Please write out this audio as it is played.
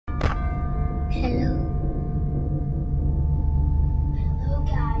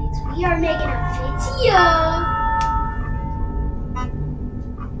Tia.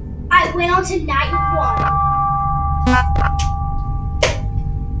 I went on to night 1.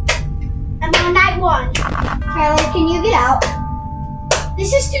 I'm on night 1. Tyler, can you get out?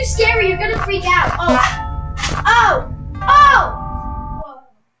 This is too scary. You're gonna freak out. Oh! Whoa.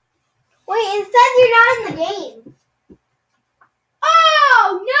 Wait, it says you're not in the game.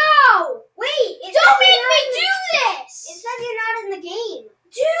 Oh no! Wait, Don't make me do this! It says you're not in the game.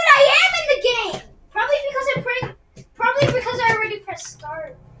 Dude, I am in the game! Probably because I already pressed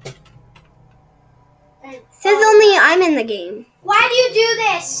start. It says only I'm in the game. Why do you do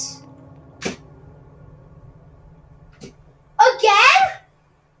this? Again?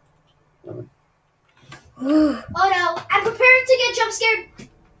 Oh no, I'm preparing to get jump scared.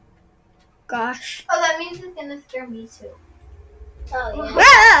 Gosh. Oh, that means it's gonna scare me too. Oh yeah.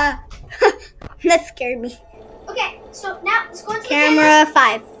 Ah! That scared me. Okay, so now let's go into Camera the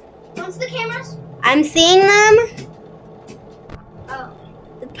 5. Go into the cameras. I'm seeing them. Oh.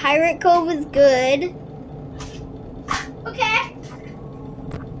 The Pirate Cove is good. Okay.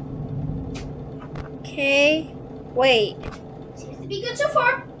 Okay. Wait. Seems to be good so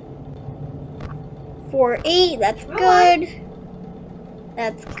far. 4-8. That's good.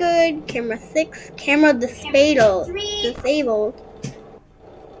 That's good. Camera 6. Camera disabled. 3. Disabled.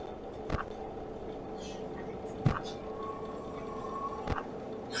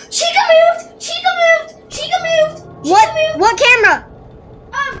 Chica moved! Chica moved! Chica moved! Chica moved! What camera?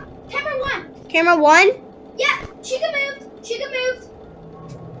 Camera 1. Camera 1? Yeah, Chica moved. Chica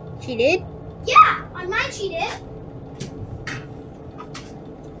moved. She did? Yeah, on mine she did.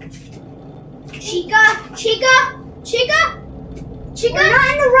 Chica. We're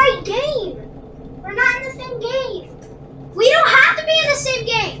not in the right game. We're not in the same game. We don't have to be in the same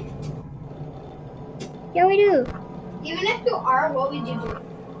game. Yeah, we do. Even if you are, what would you do?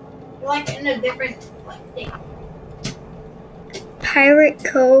 You're like in a different thing. Pirate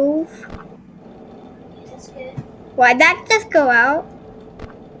Cove. That's good. Why'd that just go out?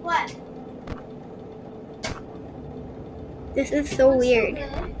 What? This is so weird.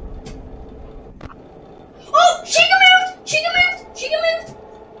 So oh! Chica moved! Chica moved! Chica moved!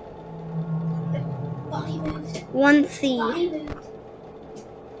 Bonnie moved. 1C. Bonnie moved.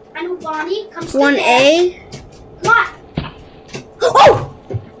 I know Bonnie comes to 1A. there. Come on! Oh!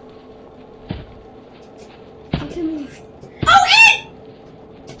 Oh, in!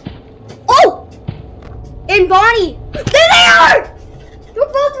 Oh! And Bonnie! There they are! They're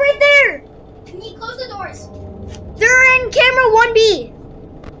both right there! Can you close the doors? They're in camera 1B.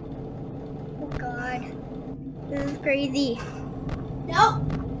 Oh god. This is crazy. No.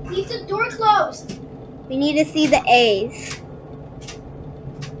 Leave the door closed. We need to see the A's.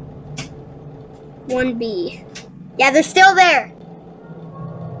 1B. Yeah, they're still there.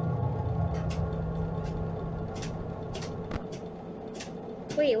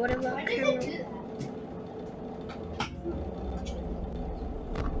 Wait, what about Why does it camera? do that?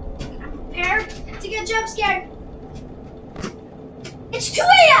 I'm prepared to get jump scared. It's 2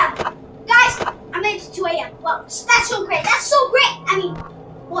 a.m. Guys, I mean it's 2 a.m. Well, that's so great. That's so great. I mean,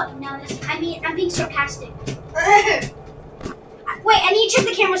 what? No, I'm being sarcastic. Wait, I need to check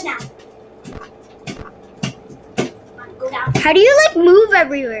the cameras now. Go down. How do you like move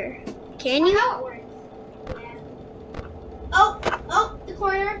everywhere? Can you? How it works. Yeah. Oh, the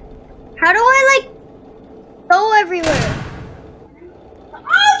corner. How do I like go everywhere?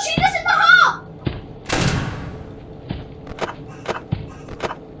 Oh, Chica's in the hall.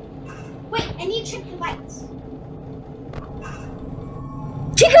 Wait, I need to check the lights.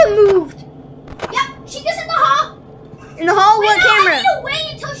 Chica moved! Yep, Chica's in the hall. In the hall, what no, camera? I need to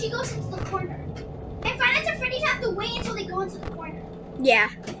wait until she goes into the corner. And Five Nights at Freddy's have to wait until they go into the corner. Yeah.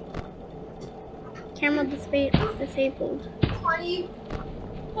 Camera disabled. Bonnie.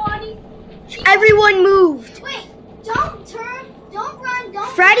 Everyone moved! Wait, don't turn, don't run, don't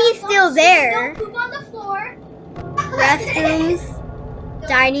Freddy's don't still shoot, there. Don't poop on the floor. Restrooms, Don't-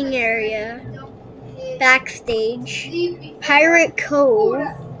 dining area, don't hit. backstage, Leave me. Pirate Cove.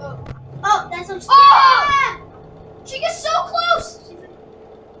 Oh, that's so scary. Oh! Chica's so close.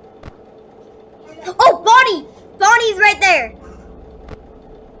 Oh, Bonnie! Bonnie's right there!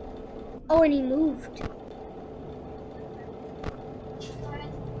 Oh, and he moved.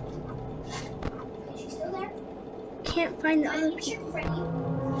 She's still there. Can't find the I other need to people. check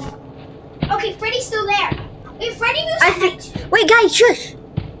Freddy. Okay, Freddy's still there. Wait, Freddy moves I at night. see. Wait, guys, shush!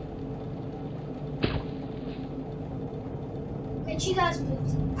 Okay, Chica's moved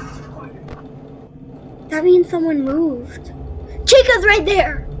to the corner. That means someone moved. Chica's right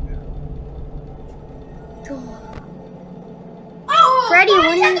there! Oh, Freddy,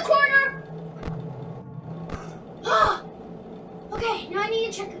 Bonnie's what at is- the corner. Okay, now I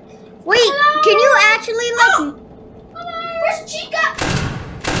need to check. Wait, Hello? can you actually like? Where's Chica?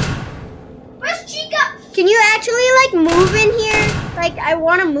 Where's Chica? Can you actually like move in here? Like I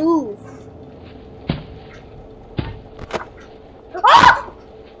want to move. Oh!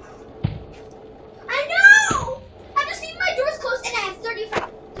 I know! I just need my doors closed and I have 34.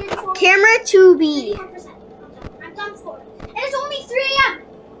 Camera 2B. 34%. I'm done for. And it's only 3 a.m.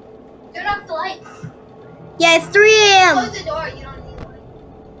 Turn off the light. Yeah, it's 3 a.m. Close the door. You don't need the light.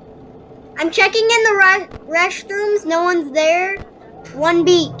 I'm checking in the restrooms. No one's there.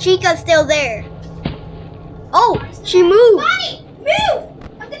 1B. Chica's still there. Oh, she moved. Bonnie, move!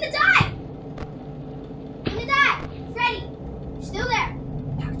 I'm gonna die. I'm gonna die. Freddy, you're still there.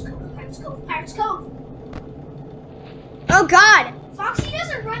 Pirates Cove, Pirates Cove, Pirates Cove. Oh God. Foxy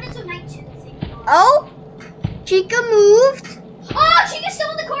doesn't run until night 2. Oh, Chica moved. Oh, Chica's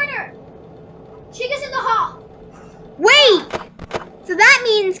still in the corner. Chica's in the hall. Wait. So that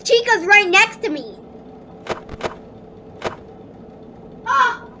means Chica's right next to me.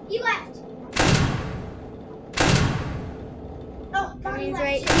 Oh, he left. Oh, Bonnie He's left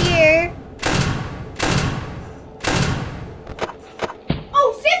right too. here.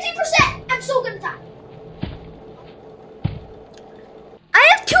 Oh, 50%. I'm so gonna die. I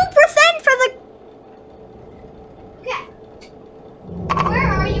have 2% for the. Okay. Where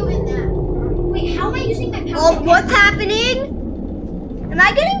are you in that? Wait, how am I using my power? Oh, what's happening? Am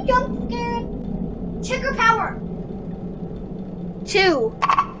I getting jump scared? Check her power. 2.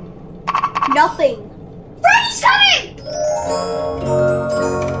 Nothing. Freddy's coming!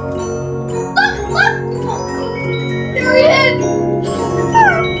 Look! Oh, there he is!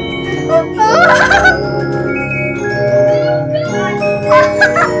 Oh, God!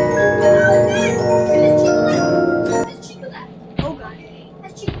 There's Chica left. Oh God.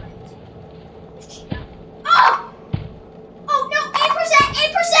 There's Chica left. There's Chica. Oh! Oh, no! 8%!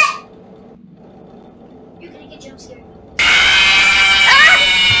 8%! You're gonna get jump scared.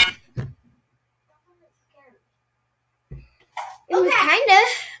 It was Okay. kinda.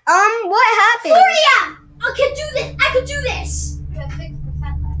 What 4 happened? a.m. I can do this. I can do this. You have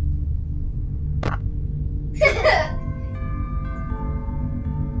 6% left.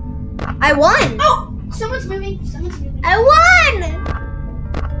 I won. Oh, someone's moving. Someone's moving. I won.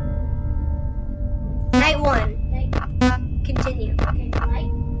 Night 1. Okay, Continue. okay,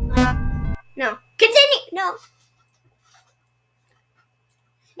 light. No. Continue. No.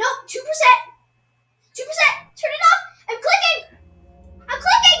 No, 2%. 2%. Turn it off. I'm clicking.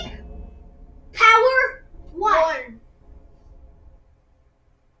 Power 1.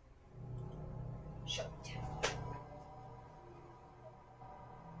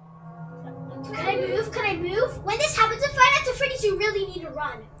 Can I move? When this happens in Five Nights at Freddy's, you really need to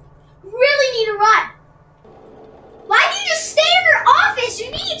run. Why do you just stay in your office?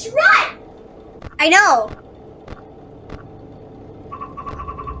 You need to run. I know.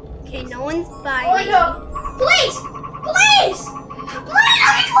 Okay, no one's by me. Please, let me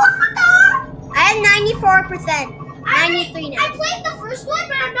close the door. I have 94%. 93 now. I played the first one,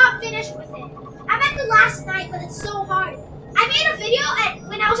 but I'm not finished with it. I'm at the last night, but it's so hard. I made a video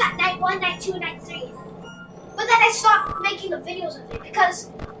when I was at night 1, night 2, and night 3. But then I stopped making the videos of it because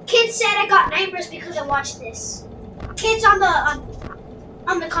kids said I got nightmares because I watched this. Kids on the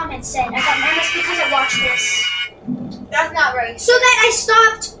comments said I got nightmares because I watched this. That's not right. So then I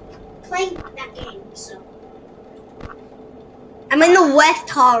stopped playing that game. So I'm in the West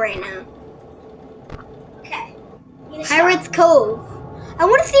Hall right now. okay. Pirates Cove. I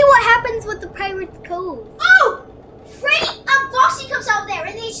want to see what happens with the Pirates Cove. Oh! Freddy, Foxy comes out there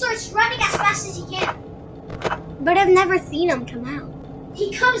and he starts running as fast as he can. But I've never seen him come out.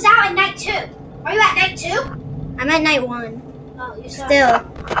 He comes out at night 2. Are you at night 2? I'm at night 1. Oh, you're sorry. Still,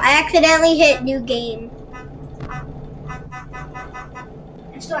 I accidentally hit new game. I'm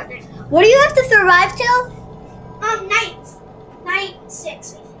still at night. What do you have to survive till? Night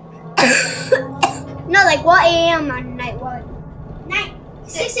 6, I think. No, like what AM on night 1? Night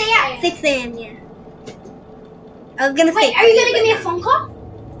 6 a.m. 6 AM, yeah. I was gonna say. Wait, are you gonna give me a phone call?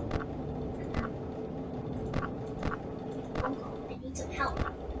 Phone call. I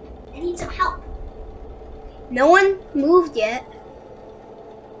need some help. No one moved yet.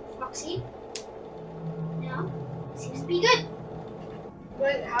 Foxy? No? Seems to be good.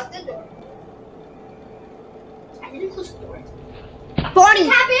 Wait, how's the door? I didn't close the door. Bonnie!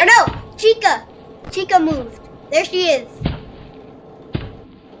 What happened? Or no! Chica! Chica moved. There she is.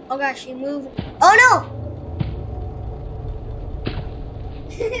 Oh gosh, she moved. Oh no!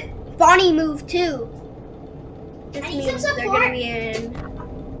 Bonnie moved too. This I need some means they're support. gonna be in.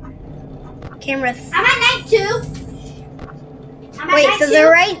 Camera. I'm at night 2. Wait, so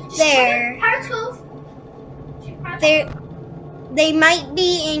they're right there. Power 12. They might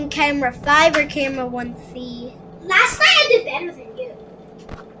be in camera 5 or camera 1C. Last night I did better than you.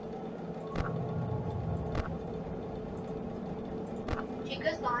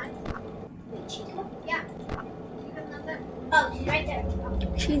 Chica's gone. Wait, Chica? Yeah. Chica's not there. Oh, she's right there.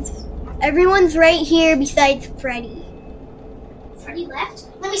 Everyone's right here besides Freddy. Freddy left?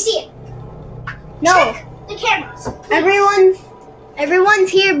 Let me see it. No, Check the cameras. Please. everyone's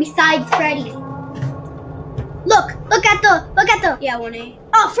here besides Freddy. Look at the. Yeah, 1A.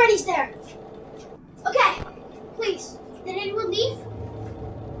 Oh, Freddy's there. Okay, please. Did anyone leave?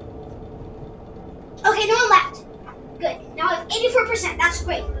 Okay, no one left. Good. Now I have 84%. That's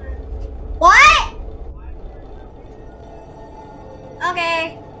great. What?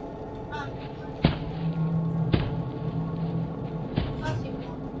 Okay.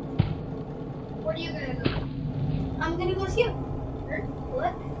 Where are you gonna go? I'm gonna go with you.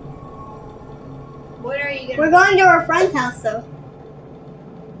 What? What are you gonna We're going to our friend's house though.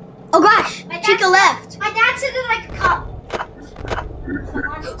 Oh gosh, My Chica dad's- left. My dad said that I could come.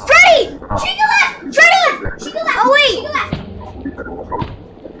 Freddy! Chica left! Freddy left! Chica left! Oh, wait. Chica left!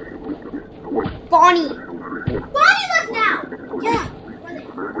 Bonnie. Bonnie left now! Yeah. Where they?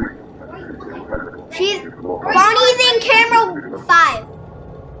 Okay. Bonnie's in camera 5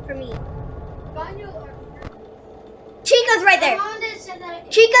 for me. Chica's right My there. mom did say that I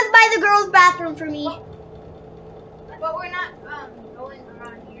could. Chica's by the girls' bathroom for me. But we're not going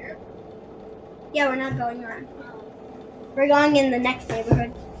around here. Yeah, we're not going around. We're going in the next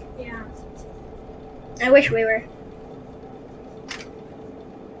neighborhood. Yeah. I wish we were.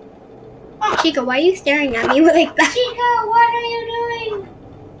 Chica, why are you staring at me like that? Chica, what are you doing?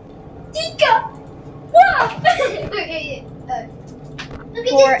 Chica! Whoa! Okay, Look at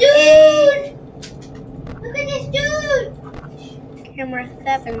For this dude! Look at this dude! Camera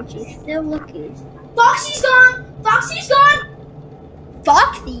 7, she's still looking. Foxy's gone! Foxy's gone!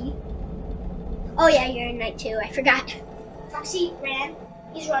 Foxy? Oh yeah, you're in night 2, I forgot. Foxy ran.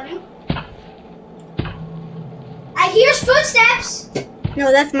 He's running. I hear footsteps!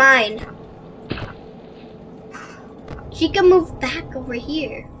 No, that's mine. Chica moved back over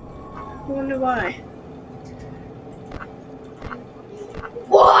here. I wonder why.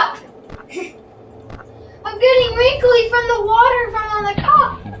 What? I'm getting wrinkly from the water from on the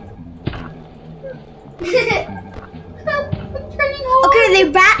cup. I'm turning over. Okay,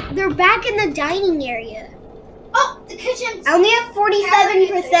 they're back in the dining area. Oh, the kitchen. I only have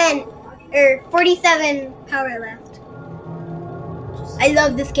 47% or 47 power left. I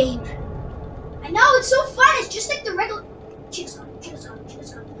love this game. I know, it's so fun. It's just like the regular. Chica's gone.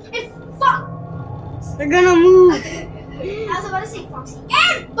 And fuck. They're gonna move. I was about to say Foxy.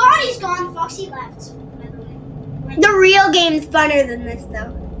 And Bonnie's gone. Foxy left, by the way. The real game's funner than this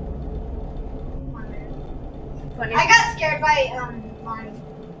though. Funner. I got scared by mine.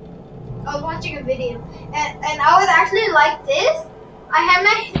 I was watching a video and I was actually like this. I had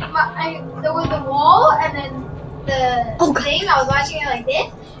there was the wall and then the thing. I was watching it like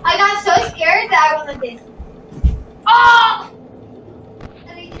this. I got so scared that I was like this. Oh!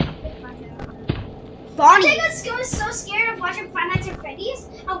 And I just hit my head. Bonnie. I was so scared of watching Five Nights at Freddy's.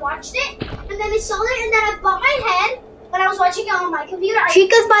 I watched it, and then I saw it, and then I bumped my head when I was watching it on my computer.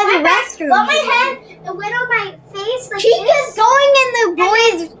 Chica's by the restroom. Bumped my head, it went on my face like Chica's this. going in the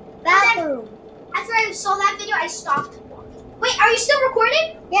boys' bathroom. After I saw that video, I stopped walking. Wait, are you still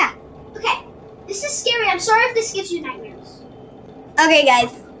recording? Yeah. Okay. This is scary. I'm sorry if this gives you nightmares. Okay,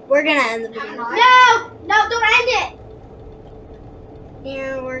 guys, we're gonna end the video. No, don't end it.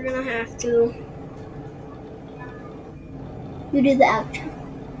 Yeah, we're gonna have to. You do the outro.